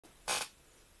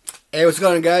Hey, what's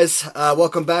going on, guys?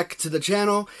 Welcome back to the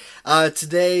channel.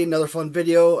 Today, another fun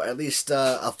video, at least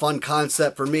a fun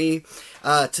concept for me.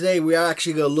 Today, we are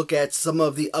actually going to look at some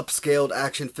of the upscaled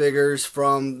action figures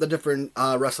from the different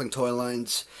wrestling toy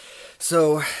lines.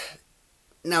 So,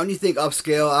 now when you think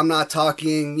upscale, I'm not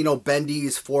talking,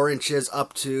 bendies 4 inches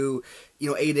up to,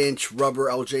 8-inch rubber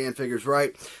LJN figures,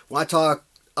 right? When I talk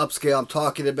upscale, I'm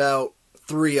talking about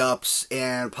 3-ups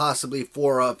and possibly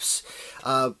 4-ups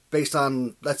based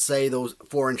on, let's say, those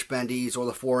 4-inch bendies or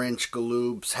the 4-inch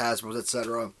Galoobs, Hasbros,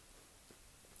 etc.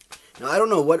 Now, I don't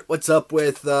know what's up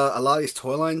with a lot of these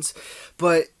toy lines,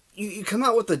 but you come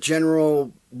out with the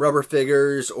general rubber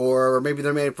figures, or maybe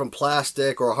they're made from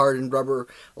plastic or hardened rubber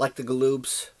like the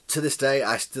Galoobs. To this day,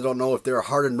 I still don't know if they're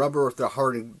hardened rubber or if they're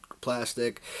hardened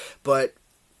plastic, but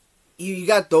you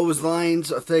got those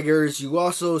lines of figures. You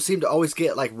also seem to always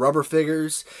get like rubber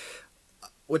figures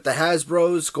with the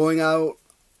Hasbros going out,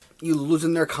 you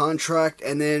losing their contract,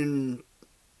 and then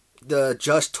the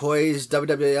Just Toys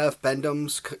WWF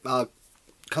Bendems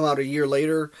come out a year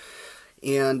later,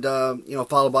 and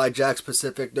followed by Jakks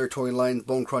Pacific, their toy line,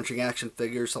 bone crunching action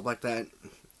figures, stuff like that.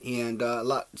 And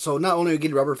so not only are you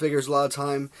getting rubber figures a lot of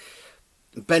time,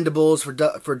 bendables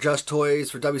for Just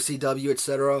Toys, for WCW,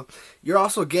 etc. You're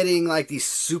also getting like these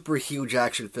super huge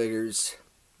action figures.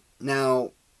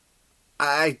 Now,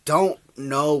 I don't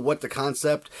know what the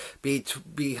concept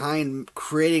behind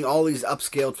creating all these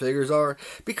upscaled figures are,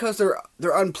 because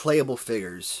they're unplayable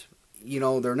figures.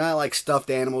 They're not like stuffed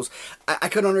animals. I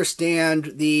could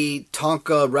understand the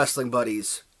Tonka wrestling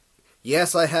buddies.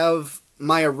 Yes, I have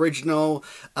my original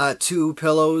 2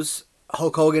 pillows,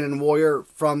 Hulk Hogan and Warrior,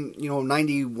 from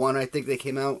 91, I think they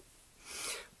came out,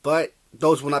 but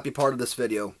those will not be part of this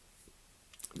video.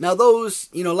 Now those,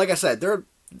 like I said,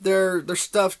 they're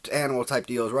stuffed animal type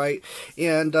deals, right?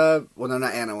 And well, they're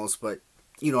not animals, but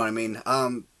you know what I mean.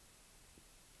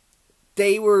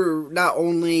 They were not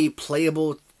only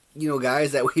playable,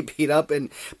 guys that we beat up,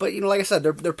 but like I said,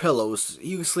 they're pillows.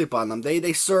 You can sleep on them.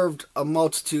 They served a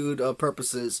multitude of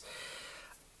purposes.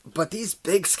 But these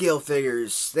big scale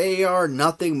figures, they are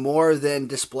nothing more than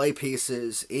display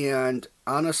pieces. And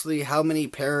honestly, how many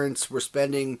parents were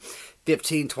spending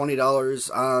 $15,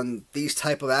 $20 on these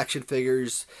type of action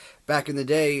figures back in the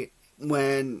day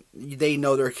when they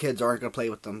know their kids aren't going to play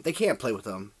with them? They can't play with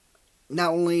them. Not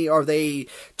only are they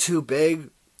too big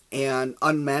and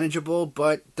unmanageable,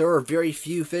 but there are very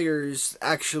few figures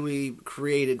actually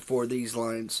created for these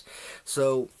lines.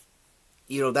 So,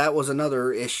 that was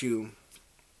another issue.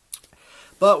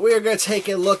 But we're going to take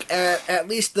a look at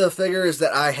least the figures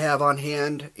that I have on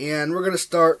hand. And we're going to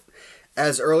start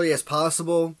as early as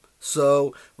possible.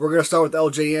 So we're going to start with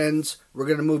LJNs. We're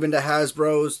going to move into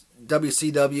Hasbro's,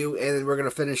 WCW. And then we're going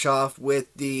to finish off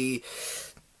with the...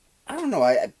 I don't know.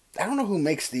 I don't know who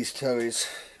makes these toys.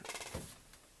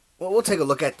 Well, we'll take a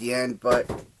look at the end. But,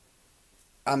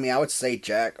 I mean, I would say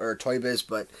Jack or Toy Biz.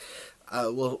 But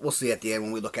we'll see at the end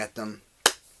when we look at them.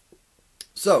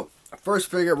 So, first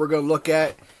figure we're going to look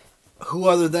at, who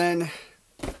other than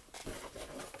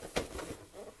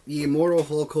the immortal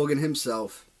Hulk Hogan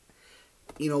himself.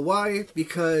 Why?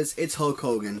 Because it's Hulk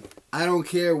Hogan. I don't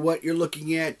care what you're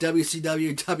looking at,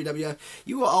 WCW, WWF,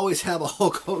 you will always have a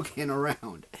Hulk Hogan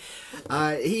around.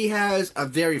 He has a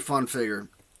very fun figure.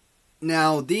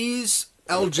 Now, these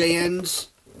LJNs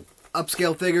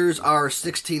upscale figures are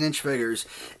 16-inch figures,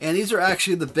 and these are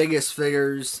actually the biggest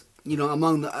figures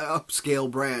among the upscale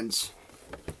brands.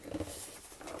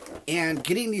 And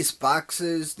getting these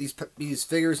boxes, these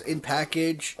figures in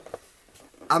package,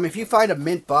 if you find a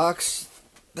mint box,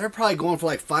 they're probably going for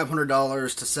like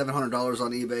 $500 to $700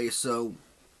 on eBay. So,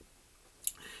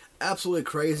 absolutely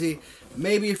crazy.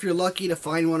 Maybe if you're lucky to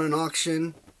find one on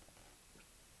auction,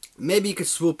 maybe you could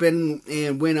swoop in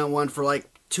and win on one for like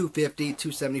 $250,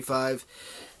 $275.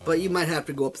 But you might have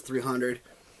to go up to $300.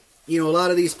 A lot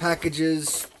of these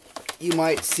packages, you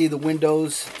might see the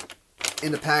windows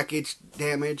in the package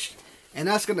damaged, and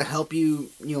that's going to help you,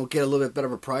 get a little bit better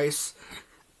of a price.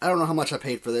 I don't know how much I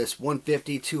paid for this,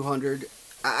 $150, $200.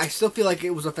 I still feel like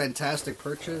it was a fantastic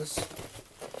purchase.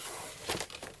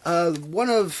 One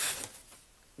of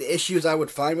the issues I would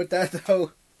find with that,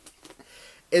 though,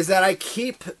 is that I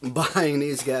keep buying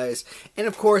these guys, and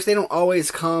of course they don't always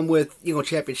come with,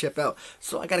 championship belt,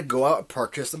 so I got to go out and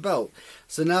purchase the belt.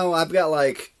 So now I've got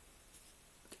like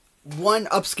one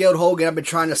upscaled Hogan I've been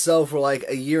trying to sell for like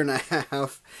a year and a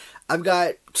half. I've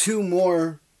got 2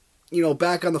 more,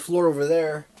 back on the floor over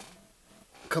there,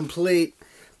 complete.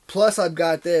 Plus I've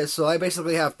got this, so I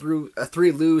basically have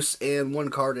 3 loose and 1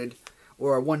 carded,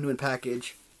 or 1 new in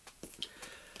package.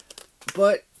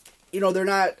 But you know, they're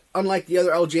not, unlike the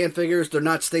other LJN figures, they're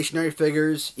not stationary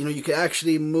figures. You know, you can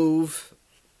actually move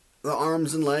the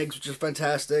arms and legs, which is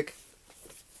fantastic.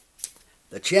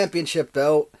 The championship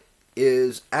belt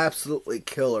is absolutely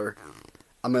killer.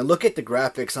 I mean, look at the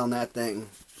graphics on that thing.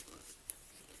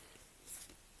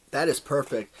 That is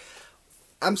perfect.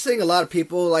 I'm seeing a lot of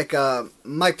people like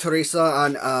Mike Teresa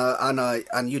on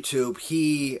YouTube.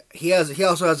 He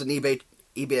also has an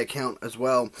eBay account as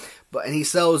well, and he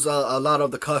sells a lot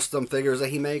of the custom figures that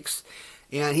he makes,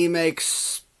 and he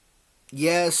makes,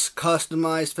 yes,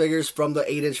 customized figures from the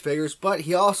 8-inch figures, but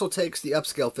he also takes the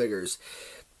upscale figures.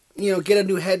 You know, get a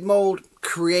new head mold,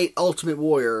 create Ultimate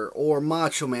Warrior or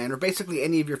Macho Man or basically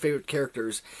any of your favorite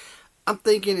characters. I'm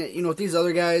thinking, you know, with these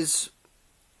other guys,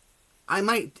 I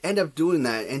might end up doing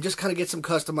that and just kind of get some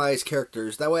customized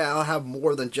characters. That way I'll have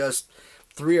more than just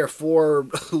 3 or 4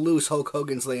 loose Hulk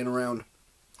Hogan's laying around.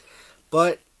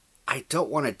 But I don't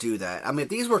want to do that. I mean, if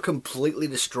these were completely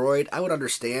destroyed, I would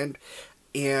understand.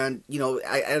 And, you know,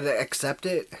 I'd accept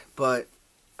it. But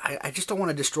I just don't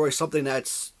want to destroy something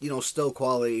that's, you know, still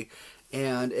quality.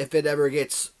 And if it ever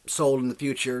gets sold in the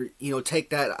future, you know,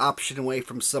 take that option away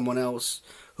from someone else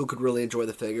who could really enjoy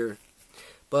the figure.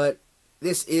 But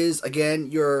this is,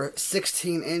 again, your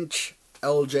 16-inch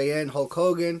LJN Hulk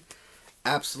Hogan.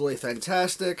 Absolutely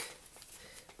fantastic.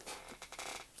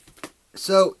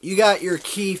 So, you got your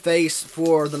key face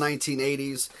for the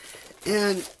 1980s.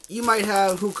 And you might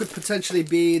have who could potentially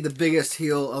be the biggest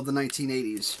heel of the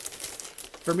 1980s.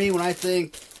 For me, when I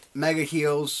think mega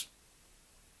heels,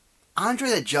 Andre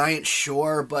the Giant,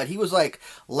 sure, but he was like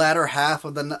latter half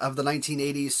of the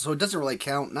 1980s, so it doesn't really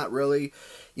count, not really.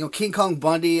 You know, King Kong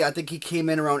Bundy, I think he came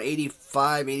in around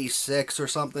 85, 86 or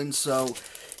something, so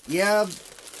yeah,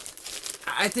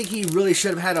 I think he really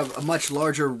should have had a much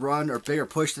larger run or bigger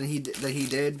push than he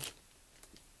did.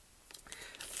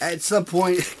 At some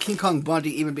point, King Kong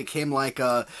Bundy even became like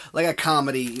a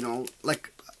comedy, you know,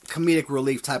 like comedic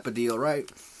relief type of deal,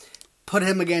 right? Put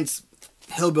him against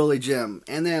Hillbilly Jim,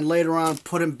 and then later on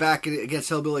put him back against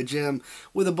Hillbilly Jim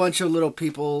with a bunch of little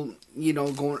people, you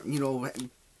know, going, you know,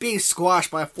 being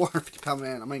squashed by a 450-pound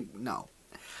man. I mean, no.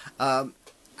 I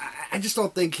just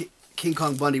don't think King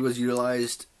Kong Bundy was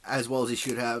utilized as well as he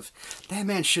should have. That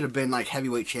man should have been like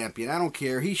heavyweight champion. I don't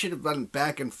care. He should have been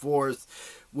back and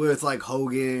forth with like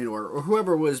Hogan or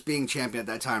whoever was being champion at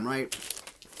that time, right?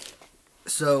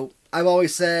 So I've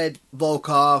always said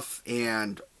Volkov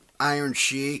and Iron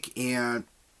Sheik and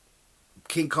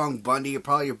King Kong Bundy are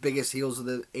probably your biggest heels of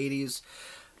the 80s.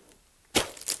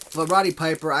 But Roddy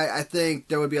Piper, I think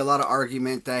there would be a lot of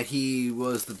argument that he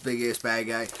was the biggest bad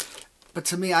guy. But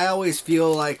to me, I always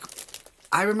feel like,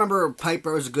 I remember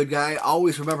Piper as a good guy. I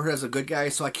always remember him as a good guy,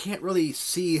 so I can't really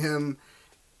see him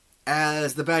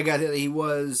as the bad guy that he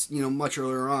was, you know, much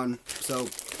earlier on. So,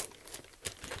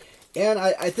 and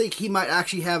I think he might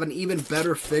actually have an even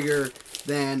better figure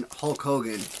than Hulk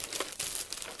Hogan.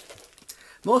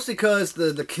 Mostly because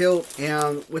the kilt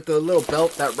and with the little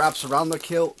belt that wraps around the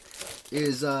kilt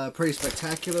is pretty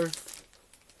spectacular.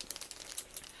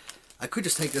 I could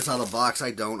just take this out of the box.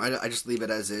 I don't. I just leave it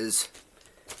as is.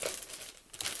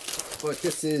 But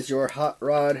this is your Hot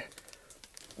Rod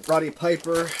Roddy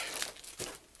Piper.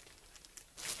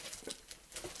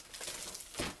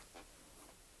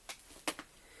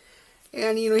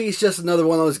 And, you know, he's just another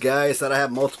one of those guys that I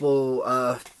have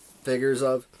multiple figures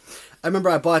of. I remember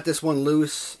I bought this one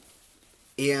loose,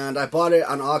 and I bought it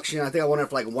on auction. I think I won it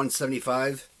for like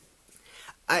 $175.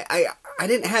 I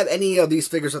didn't have any of these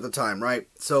figures at the time, right?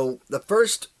 So the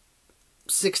first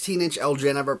 16-inch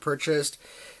LJN I ever purchased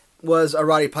was a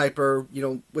Roddy Piper, you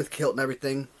know, with kilt and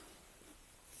everything.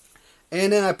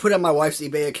 And then I put it on my wife's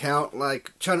eBay account,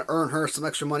 like trying to earn her some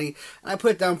extra money, and I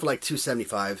put it down for like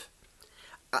 $275.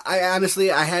 I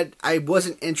honestly, I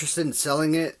wasn't interested in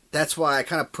selling it. That's why I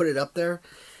kind of put it up there.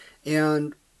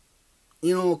 And,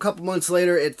 you know, a couple months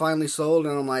later, it finally sold,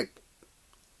 and I'm like,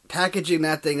 packaging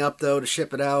that thing up, though, to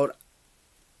ship it out,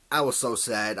 I was so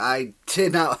sad. I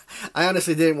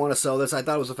honestly didn't want to sell this. I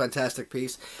thought it was a fantastic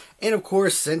piece. And, of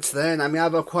course, since then, I mean,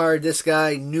 I've acquired this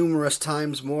guy numerous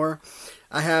times more.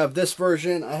 I have this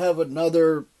version. I have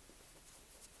another,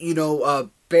 you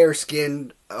know,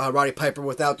 bearskin Roddy Piper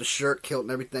without the shirt, kilt,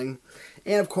 and everything.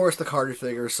 And, of course, the Carter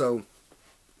figure. So,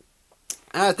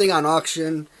 I think on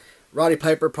auction, Roddy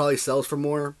Piper probably sells for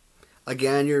more.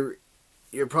 Again, you're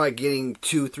probably getting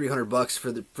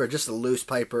 $200-300 for just a loose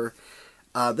Piper.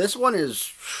 This one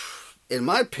is, in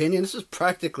my opinion, this is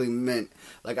practically mint.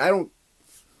 Like, I don't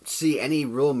see any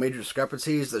real major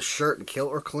discrepancies. The shirt and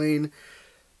kilt are clean.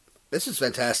 This is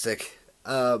fantastic.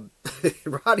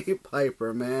 Roddy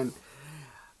Piper, man.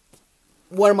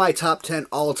 one of my top 10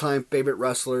 all-time favorite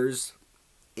wrestlers.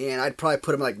 And I'd probably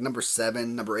put him like number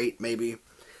 7, number 8 maybe.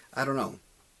 I don't know.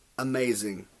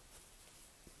 Amazing.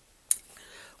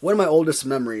 One of my oldest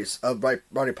memories of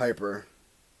Roddy Piper,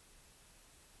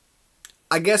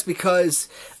 I guess because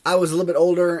I was a little bit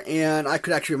older and I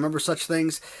could actually remember such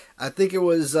things. I think it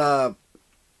was, I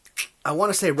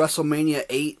want to say WrestleMania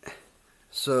 8.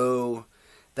 So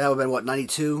that would have been, what,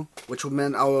 92? Which would have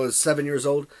been, I was 7 years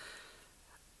old.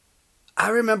 I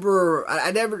remember,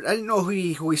 I didn't know who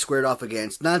he squared off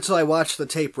against. Not until I watched the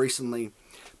tape recently.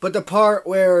 But the part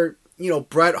where, you know,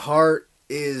 Bret Hart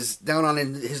is down on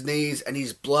his knees and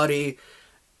he's bloody.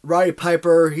 Roddy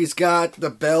Piper, he's got the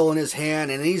bell in his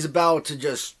hand and he's about to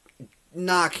just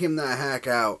knock him the heck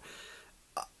out.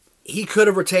 He could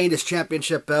have retained his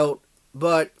championship belt,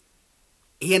 but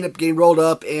he ended up getting rolled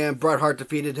up and Bret Hart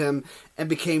defeated him and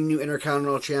became new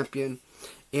Intercontinental Champion.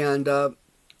 And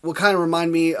will kind of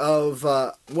remind me of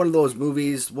one of those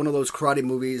movies, one of those karate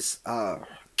movies.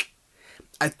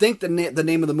 I think the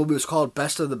name of the movie was called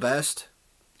Best of the Best.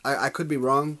 I could be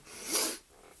wrong.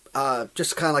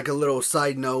 Just kind of like a little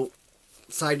side note,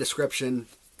 side description.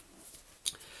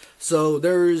 So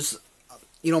there's,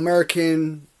 you know,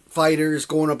 American fighters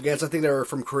going up against, I think they were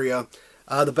from Korea,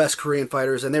 the best Korean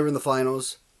fighters, and they were in the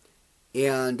finals.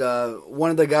 And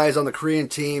one of the guys on the Korean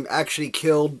team actually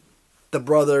killed the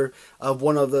brother of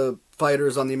one of the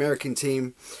fighters on the American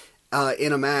team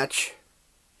in a match.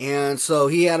 And so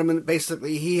he had him,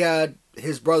 basically, he had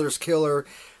his brother's killer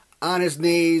on his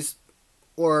knees,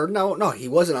 or no, he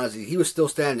wasn't on his knees, he was still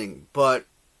standing, but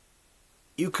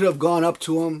you could have gone up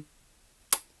to him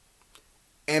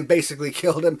and basically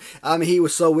killed him. I mean, he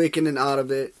was so weakened and out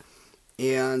of it,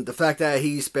 and the fact that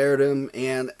he spared him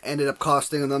and ended up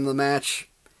costing them the match,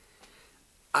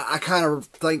 I kind of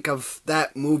think of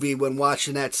that movie when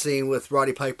watching that scene with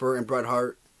Roddy Piper and Bret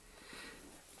Hart.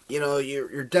 You know,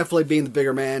 you're definitely being the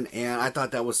bigger man, and I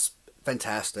thought that was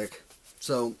fantastic.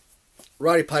 So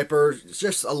Roddy Piper is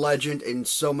just a legend in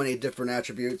so many different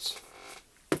attributes,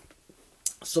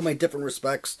 so many different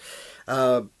respects.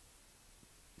 Yeah,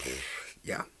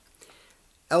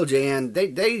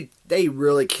 LJN, they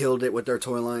really killed it with their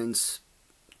toy lines.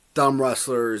 Thumb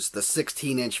wrestlers, the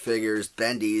 16-inch figures,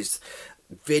 bendies,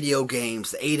 video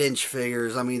games, the 8-inch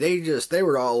figures. I mean, they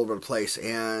were all over the place,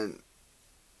 and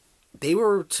they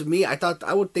were, to me,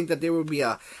 I would think that they would be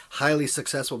a highly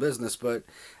successful business, but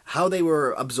how they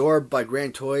were absorbed by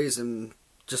Grand Toys and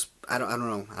just, I don't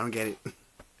know. I don't get it.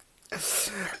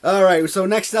 Alright, so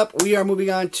next up, we are moving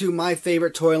on to my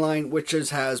favorite toy line, which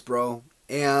is Hasbro.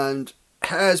 And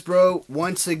Hasbro,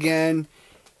 once again,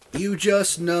 you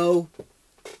just know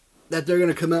that they're going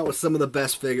to come out with some of the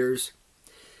best figures.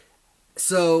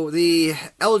 So the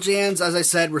LJNs, as I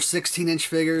said, were 16-inch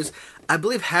figures. I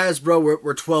believe Hasbro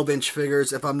were 12-inch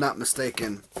figures, if I'm not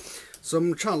mistaken. So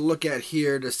I'm trying to look at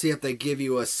here to see if they give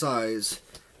you a size.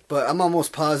 But I'm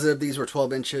almost positive these were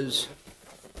 12 inches.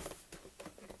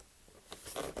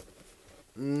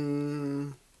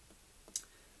 I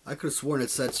could have sworn it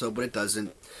said so, but it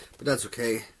doesn't. But that's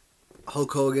okay.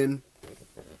 Hulk Hogan,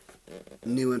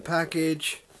 new in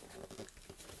package.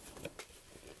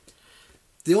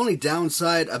 The only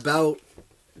downside about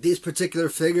these particular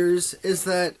figures is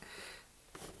that,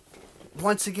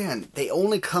 once again, they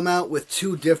only come out with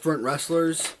 2 different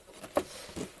wrestlers.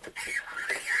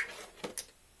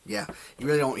 Yeah, you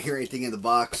really don't hear anything in the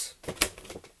box.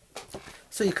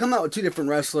 So you come out with 2 different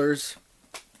wrestlers.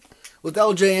 With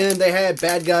LJN, they had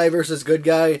bad guy versus good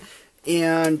guy.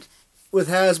 And with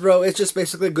Hasbro, it's just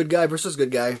basically good guy versus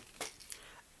good guy.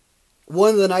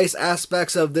 One of the nice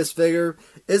aspects of this figure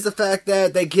is the fact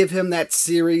that they give him that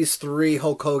Series 3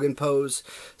 Hulk Hogan pose.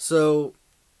 So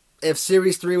if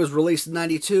Series 3 was released in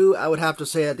 92, I would have to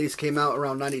say that these came out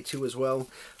around 92 as well.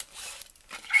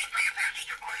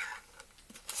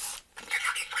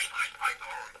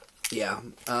 Yeah,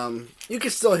 you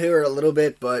can still hear it a little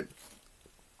bit, but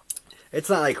it's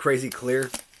not like crazy clear.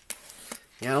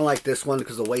 Yeah, I don't like this one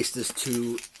because the waist is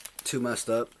too messed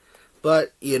up.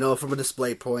 But, you know, from a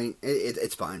display point,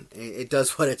 it's fine. It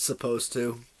does what it's supposed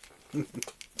to.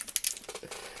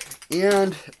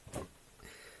 And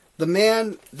the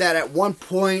man that at one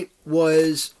point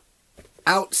was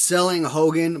outselling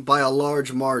Hogan by a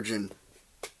large margin.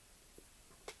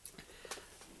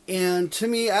 And to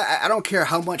me, I don't care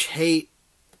how much hate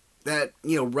that,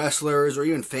 you know, wrestlers or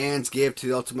even fans give to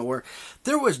the Ultimate Warrior.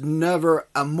 There was never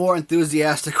a more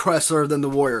enthusiastic wrestler than the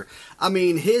Warrior. I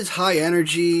mean, his high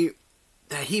energy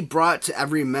that he brought to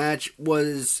every match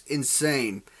was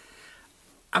insane.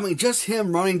 I mean, just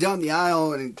him running down the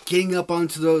aisle and getting up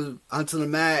onto the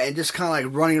mat and just kind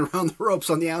of like running around the ropes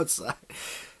on the outside.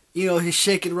 You know, his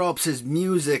shaking ropes, his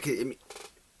music. I mean,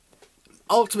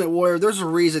 Ultimate Warrior, there's a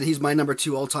reason he's my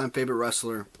 #2 all-time favorite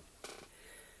wrestler.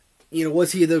 You know,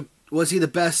 was he the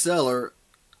best seller?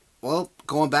 Well,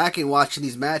 going back and watching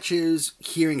these matches,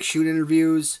 hearing shoot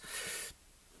interviews,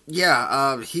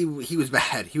 yeah, he was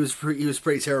bad. He was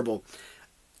pretty terrible.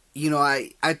 You know,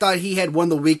 I thought he had one of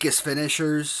the weakest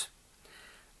finishers.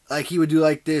 Like, he would do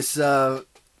like this, I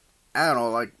don't know,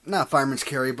 like, not fireman's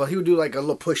carry, but he would do like a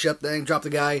little push-up thing, drop the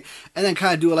guy, and then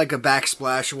kind of do like a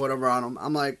backsplash or whatever on him.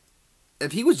 I'm like,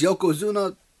 if he was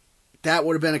Yokozuna, that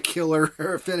would have been a killer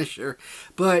finisher.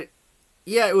 But,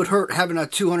 yeah, it would hurt having a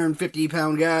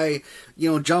 250-pound guy,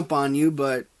 you know, jump on you,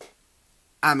 but,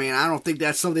 I mean, I don't think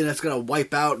that's something that's going to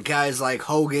wipe out guys like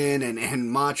Hogan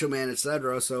and Macho Man,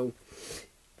 etc., so...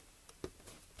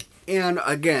 And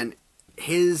again,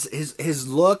 his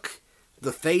look,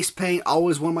 the face paint,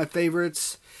 always one of my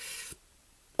favorites.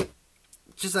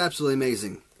 Just absolutely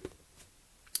amazing.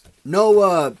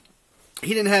 No,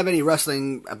 he didn't have any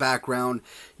wrestling background.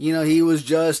 You know, he was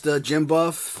just a gym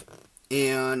buff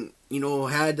and, you know,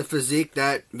 had the physique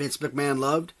that Vince McMahon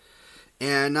loved.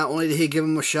 And not only did he give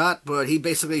him a shot, but he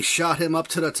basically shot him up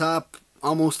to the top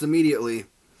almost immediately.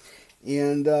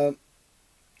 And,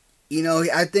 you know,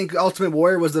 I think Ultimate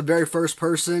Warrior was the very first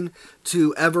person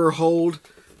to ever hold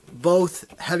both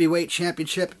Heavyweight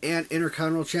Championship and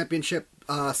Intercontinental Championship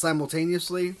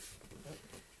simultaneously.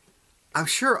 I'm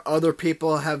sure other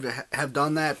people have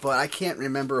done that, but I can't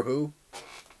remember who.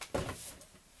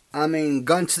 I mean,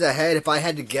 gun to the head, if I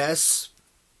had to guess,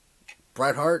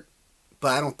 Bret Hart,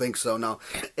 but I don't think so, no.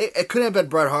 It couldn't have been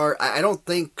Bret Hart. I don't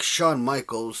think Shawn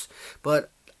Michaels,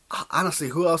 but honestly,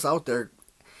 who else out there?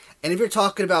 And if you're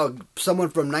talking about someone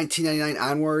from 1999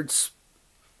 onwards,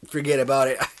 forget about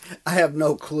it. I have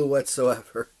no clue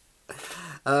whatsoever.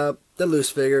 The loose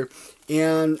figure.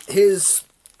 And his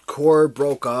core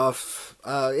broke off.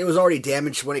 It was already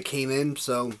damaged when it came in,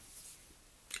 so...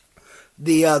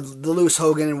 The loose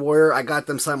Hogan and Warrior, I got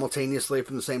them simultaneously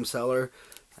from the same seller.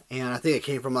 And I think it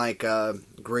came from, like,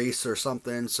 Greece or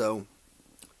something, so...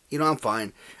 You know, I'm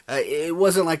fine. It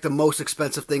wasn't, like, the most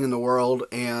expensive thing in the world,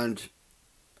 and...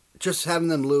 Just having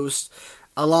them loose,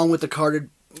 along with the carded,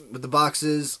 with the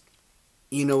boxes,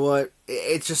 you know what,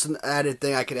 it's just an added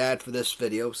thing I could add for this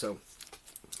video, so.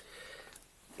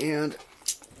 And,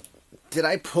 did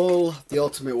I pull the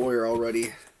Ultimate Warrior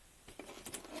already?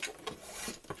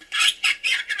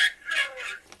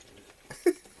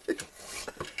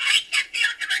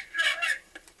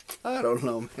 I don't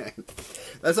know, man.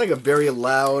 That's like a very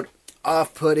loud,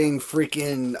 off-putting,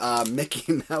 freaking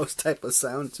Mickey Mouse type of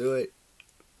sound to it.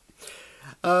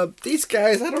 These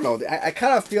guys, I don't know, I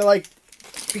kind of feel like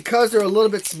because they're a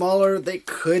little bit smaller, they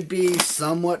could be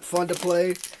somewhat fun to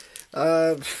play.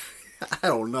 I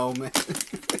don't know, man.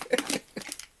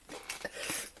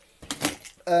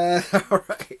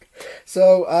 Alright.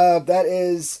 So, that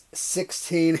is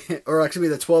 16, or actually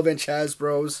the 12-inch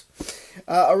Hasbros.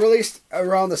 Released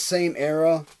around the same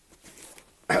era.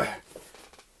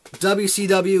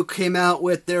 WCW came out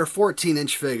with their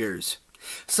 14-inch figures.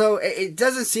 So it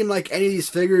doesn't seem like any of these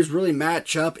figures really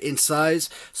match up in size.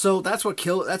 So that's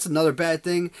that's another bad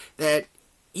thing, that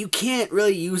you can't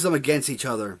really use them against each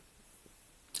other.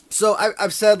 So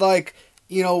I've said, like,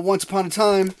 you know, once upon a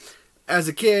time, as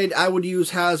a kid, I would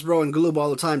use Hasbro and Galoob all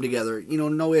the time together. You know,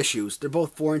 no issues. They're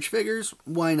both 4-inch figures.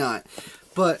 Why not?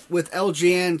 But with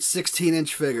LJN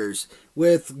 16-inch figures,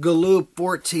 with Galoob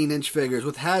 14-inch figures,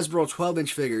 with Hasbro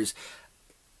 12-inch figures,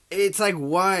 it's like,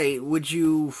 why would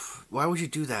you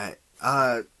do that?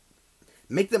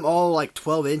 Make them all like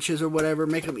 12 inches or whatever.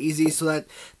 Make them easy so that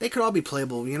they could all be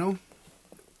playable, you know?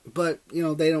 But, you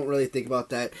know, they don't really think about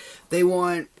that. They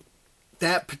want,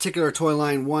 that particular toy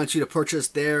line wants you to purchase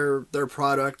their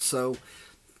product, so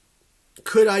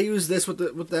could I use this with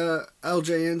the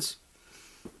LJNs?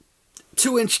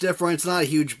 2-inch difference, not a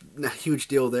huge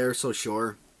deal there, so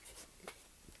sure.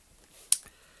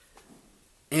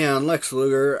 And Lex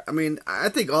Luger, I mean, I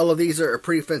think all of these are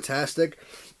pretty fantastic.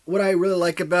 What I really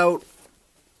like about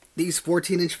these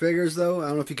 14-inch figures, though, I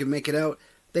don't know if you can make it out,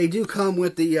 they do come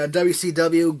with the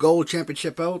WCW Gold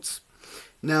Championship belts.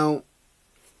 Now,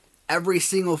 every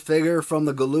single figure from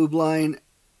the Galoob line,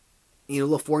 you know,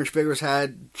 little 4-inch figures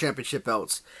had championship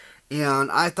belts.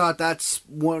 And I thought that's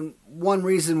one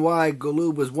reason why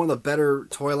Galoob was one of the better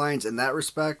toy lines in that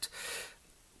respect.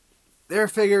 Their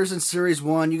figures in Series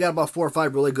 1, you got about 4 or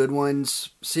 5 really good ones.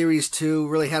 Series 2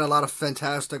 really had a lot of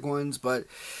fantastic ones, but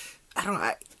I don't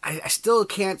know, I still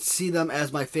can't see them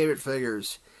as my favorite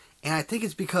figures. And I think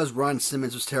it's because Ron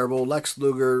Simmons was terrible. Lex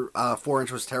Luger,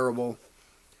 4-inch was terrible.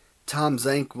 Tom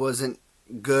Zank wasn't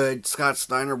good. Scott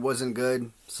Steiner wasn't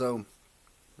good. So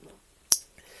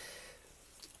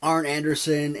Arn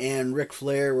Anderson and Ric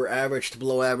Flair were average to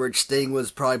below average. Sting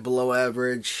was probably below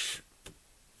average.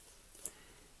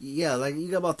 Yeah, like you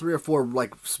got about 3 or 4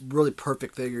 like really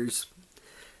perfect figures.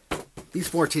 These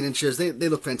 14 inches, they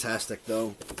look fantastic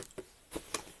though.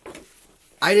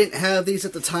 I didn't have these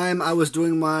at the time I was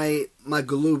doing my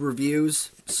Galoob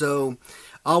reviews, so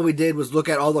all we did was look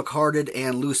at all the carded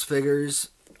and loose figures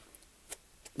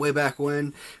way back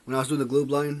when I was doing the Galoob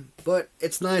line. But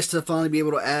it's nice to finally be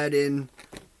able to add in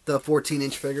the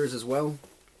 14-inch figures as well.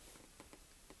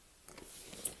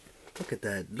 Look at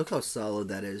that. Look how solid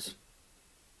that is.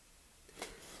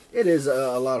 It is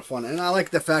a lot of fun, and I like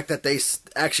the fact that they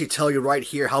actually tell you right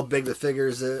here how big the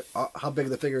figures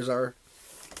are.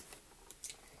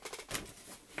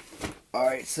 All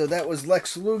right, so that was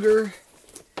Lex Luger,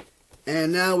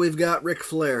 and now we've got Ric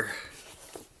Flair.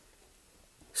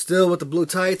 Still with the blue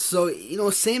tights, so you know,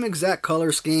 same exact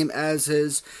color scheme as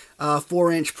his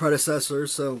 4-inch predecessor.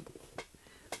 So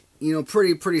you know,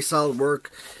 pretty solid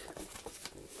work.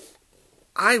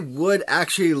 I would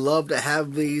actually love to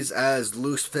have these as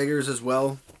loose figures as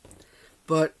well,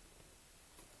 but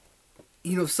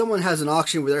you know, if someone has an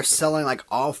auction where they're selling like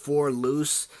all 4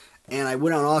 loose, and I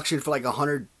went on auction for like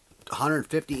 100,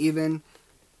 150 even,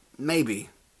 maybe,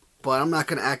 but I'm not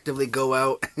going to actively go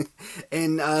out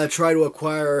and try to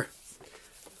acquire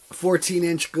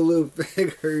 14-inch Galoob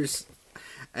figures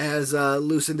as a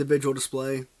loose individual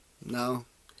display. No.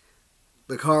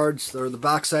 The cards, or the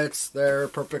box sets, they're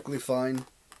perfectly fine.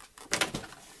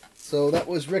 So that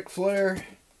was Ric Flair.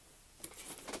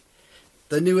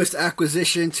 The newest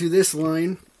acquisition to this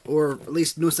line, or at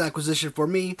least newest acquisition for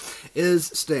me, is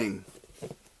Sting.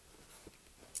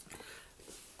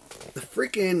 The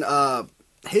freaking,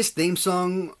 his theme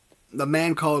song, The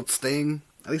Man Called Sting,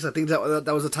 at least I think that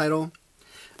was the title.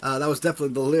 That was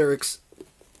definitely the lyrics.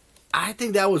 I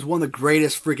think that was one of the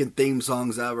greatest freaking theme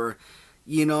songs ever.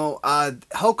 You know,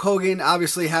 Hulk Hogan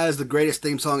obviously has the greatest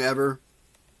theme song ever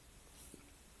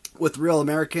with Real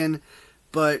American,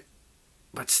 but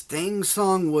Sting's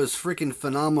song was freaking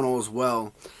phenomenal as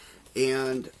well.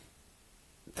 And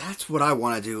that's what I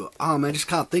want to do. Man, just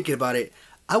kind of thinking about it,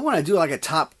 I want to do like a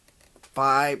top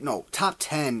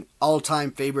 10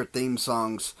 all-time favorite theme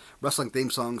songs, wrestling theme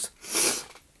songs.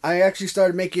 I actually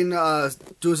started making,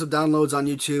 doing some downloads on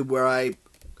YouTube where I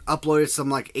uploaded some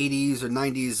like 80s or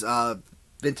 90s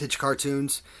vintage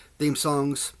cartoons, theme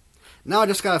songs. Now I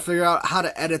just gotta figure out how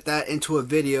to edit that into a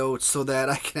video so that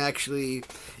I can actually,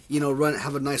 you know,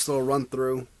 have a nice little run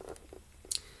through.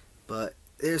 But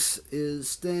this is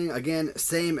Sting. Again,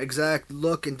 same exact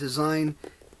look and design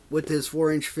with his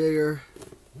 4-inch figure.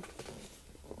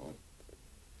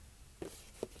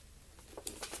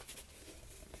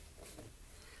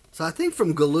 So I think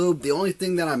from Galoob, the only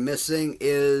thing that I'm missing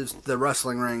is the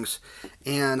wrestling rings.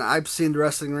 And I've seen the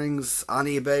wrestling rings on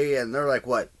eBay, and they're like,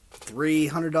 what,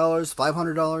 $300,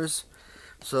 $500?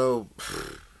 So,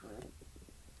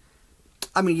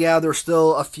 I mean, yeah, there's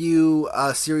still a few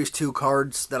Series 2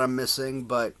 cards that I'm missing,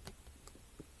 but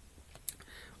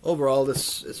overall,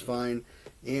 this is fine.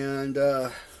 And,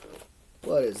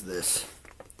 what is this?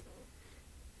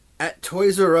 At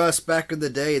Toys R Us back in the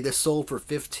day, this sold for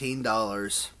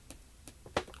 $15.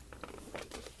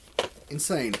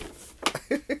 Insane.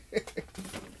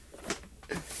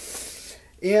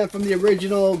 And from the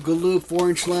original Galoob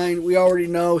 4-inch line, we already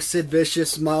know Sid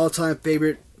Vicious, my all-time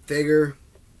favorite figure.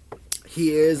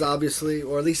 He is, obviously,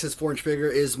 or at least his 4-inch figure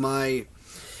is my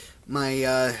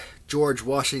George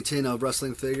Washington of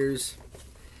wrestling figures.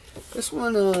 This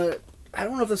one, I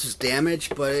don't know if this is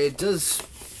damaged, but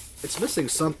it's missing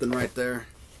something right there.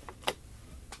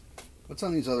 What's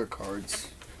on these other cards?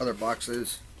 Other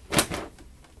boxes?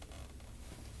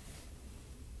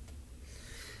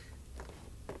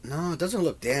 No, it doesn't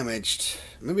look damaged.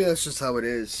 Maybe that's just how it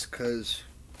is, because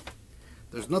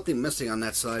there's nothing missing on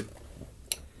that side.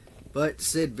 But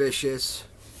Sid Vicious,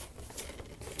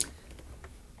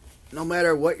 no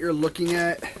matter what you're looking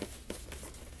at,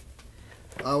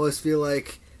 I always feel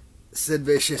like Sid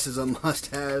Vicious is a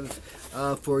must-have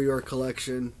for your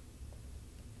collection.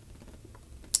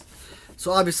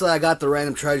 So obviously I got the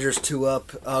Random Treasures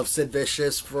 2-up of Sid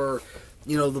Vicious for,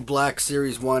 you know, the Black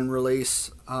Series 1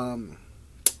 release.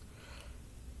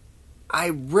 I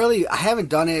haven't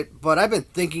done it, but I've been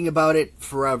thinking about it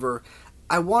forever.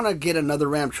 I want to get another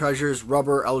Random Treasures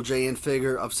rubber LJN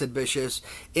figure of Sid Vicious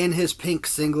in his pink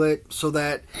singlet so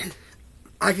that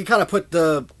I can kind of put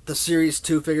the Series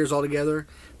 2 figures all together.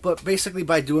 But basically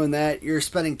by doing that, you're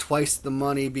spending twice the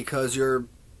money because you're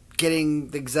getting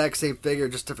the exact same figure,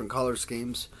 just different color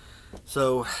schemes.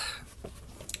 So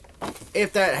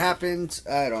if that happens,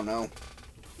 I don't know.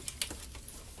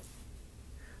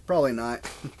 Probably not.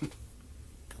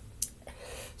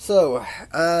 So,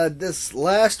 this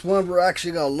last one we're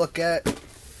actually going to look at.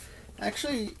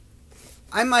 Actually,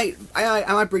 I might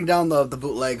bring down the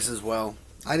bootlegs as well.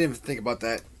 I didn't even think about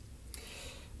that.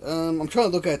 I'm trying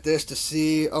to look at this to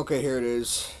see. Okay, here it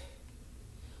is.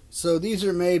 So these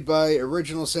are made by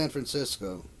Original San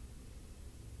Francisco.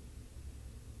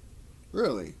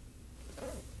 Really?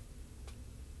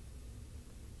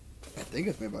 I think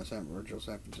it's made by Original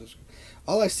San Francisco.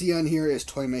 All I see on here is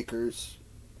Toy Makers.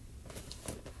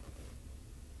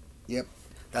 Yep,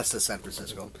 that's the San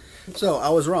Francisco. So I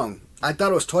was wrong. I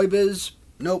thought it was Toy Biz.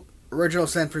 Nope. Original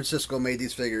San Francisco made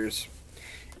these figures.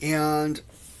 And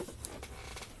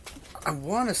I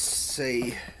want to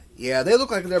say, yeah, they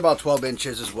look like they're about 12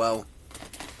 inches as well.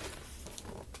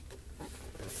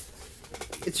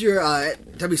 It's your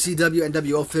WCW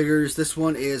NWO figures. This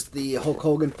one is the Hulk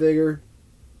Hogan figure.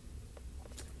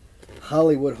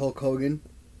 Hollywood Hulk Hogan.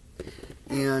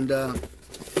 And,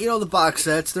 you know, the box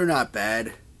sets, they're not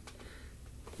bad.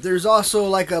 There's also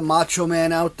like a Macho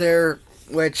Man out there,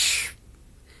 which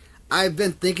I've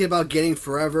been thinking about getting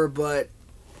forever, but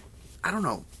I don't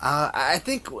know. I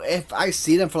think if I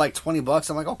see them for like 20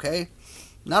 bucks, I'm like, okay,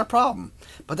 not a problem.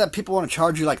 But then people want to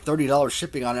charge you like $30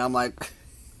 shipping on it. I'm like,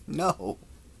 no.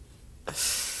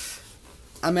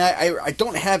 I mean, I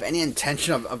don't have any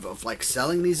intention of like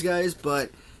selling these guys,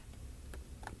 but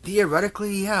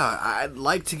theoretically, yeah, I'd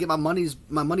like to get my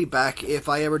money back if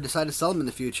I ever decide to sell them in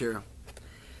the future.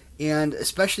 And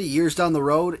especially years down the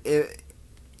road,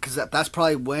 because that's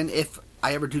probably when, if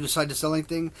I ever do decide to sell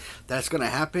anything, that's going to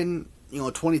happen, you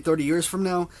know, 20, 30 years from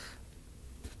now,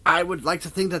 I would like to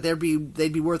think that they'd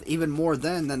be worth even more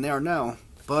then than they are now.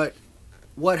 But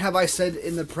what have I said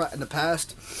in the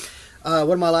past?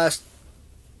 One of my last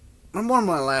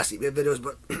eBay videos,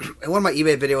 but in one of my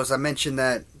eBay videos, I mentioned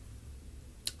that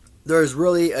there's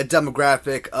really a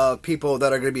demographic of people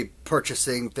that are going to be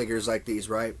purchasing figures like these,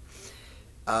 right?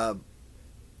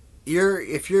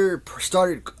 If you're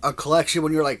started a collection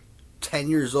when you're like 10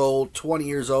 years old, 20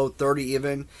 years old, 30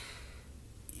 even,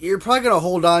 you're probably going to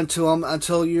hold on to them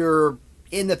until you're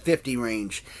in the 50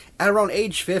 range. At around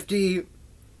age 50,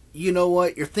 you know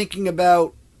what? You're thinking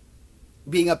about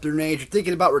being up there in age, you're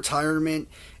thinking about retirement,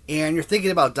 and you're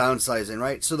thinking about downsizing,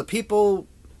 right? So the people,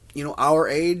 you know, our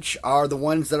age are the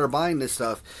ones that are buying this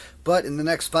stuff. But in the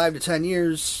next 5 to 10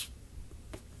 years,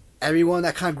 everyone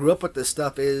that kind of grew up with this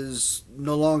stuff is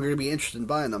no longer going to be interested in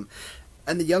buying them.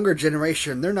 And the younger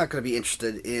generation, they're not going to be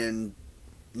interested in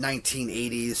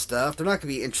 1980s stuff. They're not going to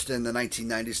be interested in the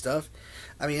 1990s stuff.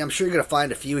 I mean, I'm sure you're going to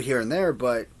find a few here and there,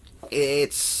 but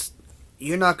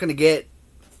you're not going to get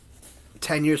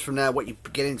 10 years from now what you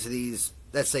get into these,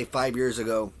 let's say 5 years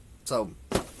ago. So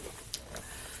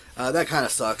that kind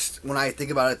of sucks when I think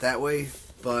about it that way.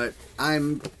 But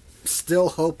I'm still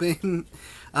hoping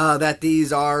that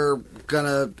these are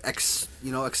gonna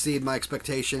exceed my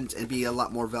expectations and be a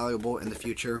lot more valuable in the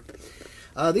future.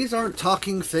 These aren't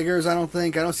talking figures, I don't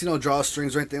think. I don't see no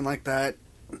drawstrings or anything like that.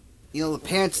 You know, the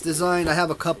pants design, I have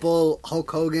a couple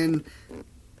Hulk Hogan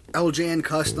LJN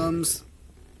customs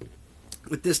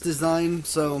with this design,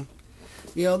 so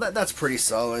you know that's pretty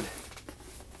solid.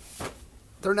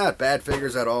 They're not bad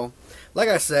figures at all. Like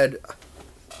I said,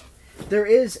 there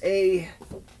is a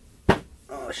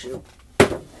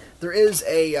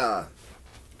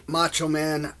Macho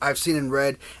Man I've seen in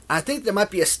red. I think there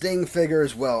might be a Sting figure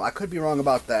as well. I could be wrong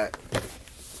about that.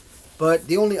 But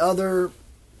the only other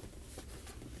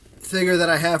figure that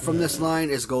I have from this line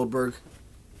is Goldberg.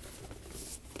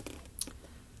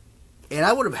 And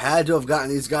I would have had to have gotten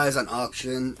these guys on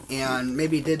auction and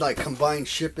maybe did like combined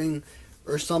shipping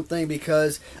or something,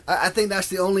 because I think that's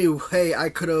the only way I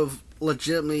could have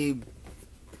legitimately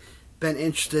been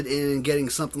interested in getting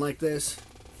something like this.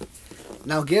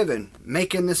 Now, given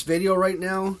making this video right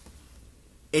now,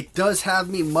 it does have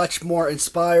me much more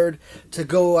inspired to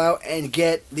go out and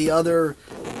get the other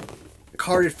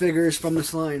carded figures from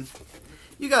this line.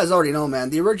 You guys already know,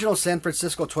 man, the original San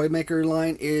Francisco Toy Maker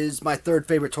line is my third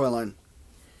favorite toy line.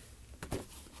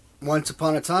 Once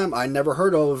upon a time, I never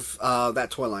heard of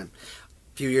that toy line.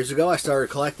 A few years ago, I started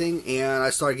collecting, and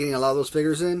I started getting a lot of those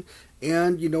figures in,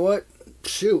 and you know what?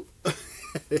 Shoot.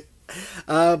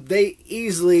 They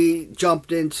easily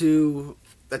jumped into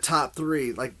the top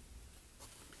 3. Like,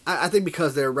 I think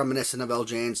because they're reminiscent of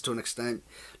LJNs to an extent,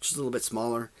 just a little bit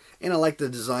smaller. And I like the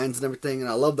designs and everything, and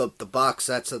I love the box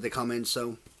sets that they come in,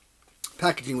 so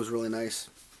packaging was really nice.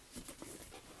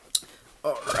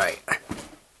 Alright.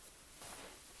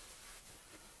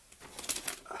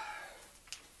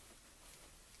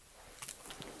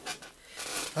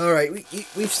 Alright,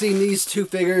 we've seen these two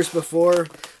figures before,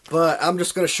 but I'm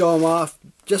just going to show them off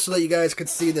just so that you guys could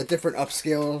see the different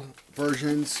upscale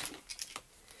versions.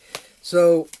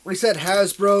 So, we said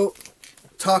Hasbro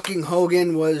Talking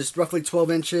Hogan was roughly 12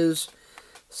 inches.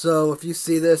 So, if you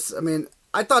see this, I mean,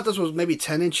 I thought this was maybe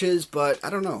 10 inches, but I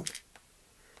don't know.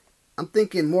 I'm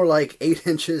thinking more like 8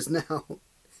 inches now.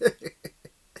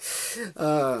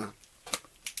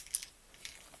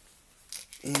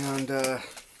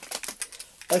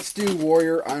 Let's do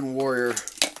warrior on warrior.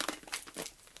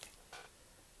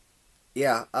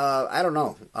 Yeah, I don't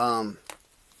know.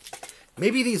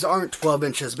 Maybe these aren't 12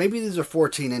 inches. Maybe these are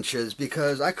 14 inches,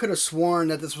 because I could have sworn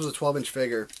that this was a 12-inch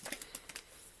figure.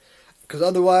 Because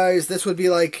otherwise, this would be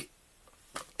like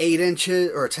 8 inches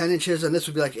or 10 inches, and this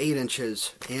would be like 8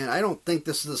 inches. And I don't think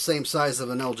this is the same size of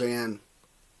an LJN.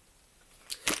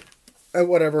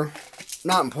 Whatever.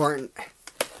 Not important.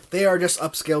 They are just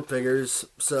upscale figures,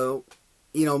 so,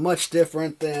 you know, much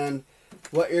different than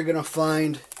what you're going to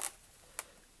find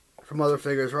from other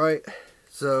figures, right?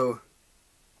 So,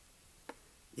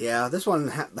 yeah, this one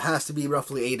has to be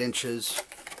roughly 8 inches.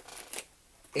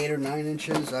 8 or 9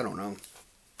 inches, I don't know.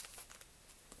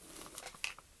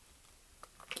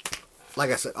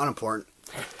 Like I said, unimportant.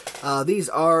 These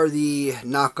are the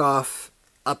knockoff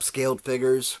upscaled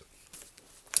figures.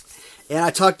 And I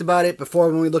talked about it before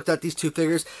when we looked at these two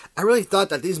figures. I really thought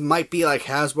that these might be like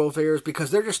Hasbro figures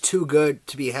because they're just too good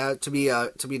to be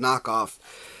knockoff.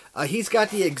 He's got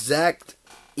the exact,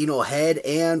 you know, head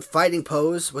and fighting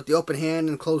pose with the open hand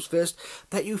and closed fist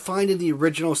that you find in the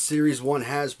original Series 1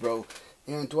 Hasbro.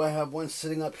 And do I have one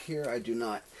sitting up here? I do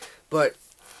not. But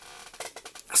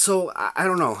so I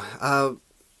don't know.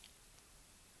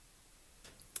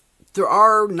 There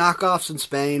are knockoffs in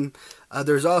Spain.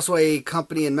 There's also a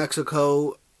company in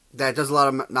Mexico that does a lot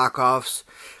of knockoffs.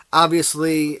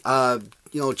 Obviously,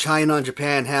 you know, China and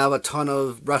Japan have a ton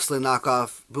of wrestling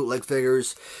knockoff bootleg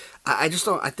figures. I just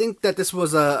don't. I think that this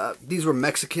was these were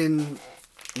Mexican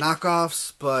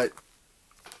knockoffs, but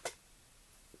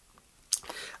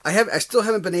I still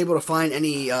haven't been able to find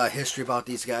any history about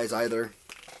these guys either.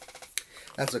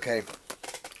 That's okay.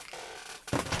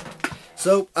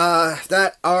 So,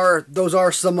 those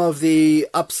are some of the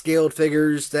upscaled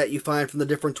figures that you find from the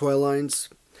different toy lines.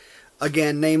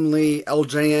 Again, namely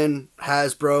LJN,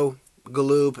 Hasbro,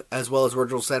 Galoob, as well as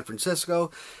original San Francisco.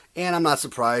 And I'm not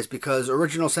surprised because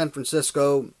original San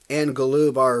Francisco and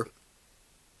Galoob are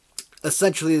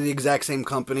essentially the exact same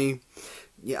company.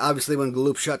 Yeah, obviously when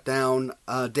Galoob shut down,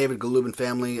 David Galoob and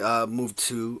family moved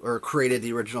to, or created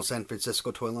the original San Francisco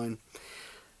toy line.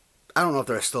 I don't know if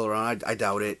they're still around. I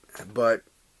doubt it. But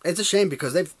it's a shame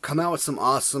because they've come out with some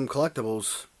awesome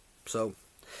collectibles. So,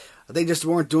 they just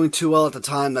weren't doing too well at the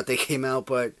time that they came out.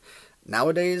 But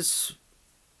nowadays,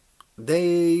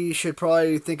 they should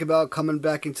probably think about coming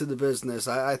back into the business.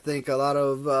 I think a lot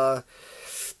of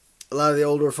the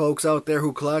older folks out there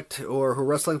who collect or who are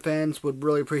wrestling fans would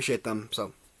really appreciate them.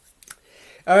 So,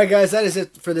 alright guys, that is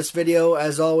it for this video.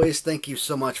 As always, thank you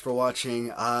so much for watching.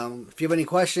 If you have any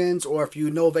questions or if you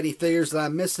know of any figures that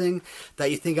I'm missing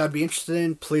that you think I'd be interested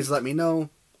in, please let me know.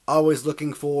 Always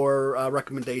looking for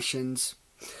recommendations.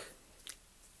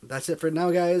 That's it for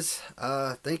now, guys.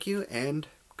 Thank you and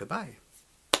goodbye.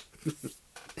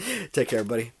 Take care,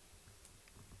 everybody.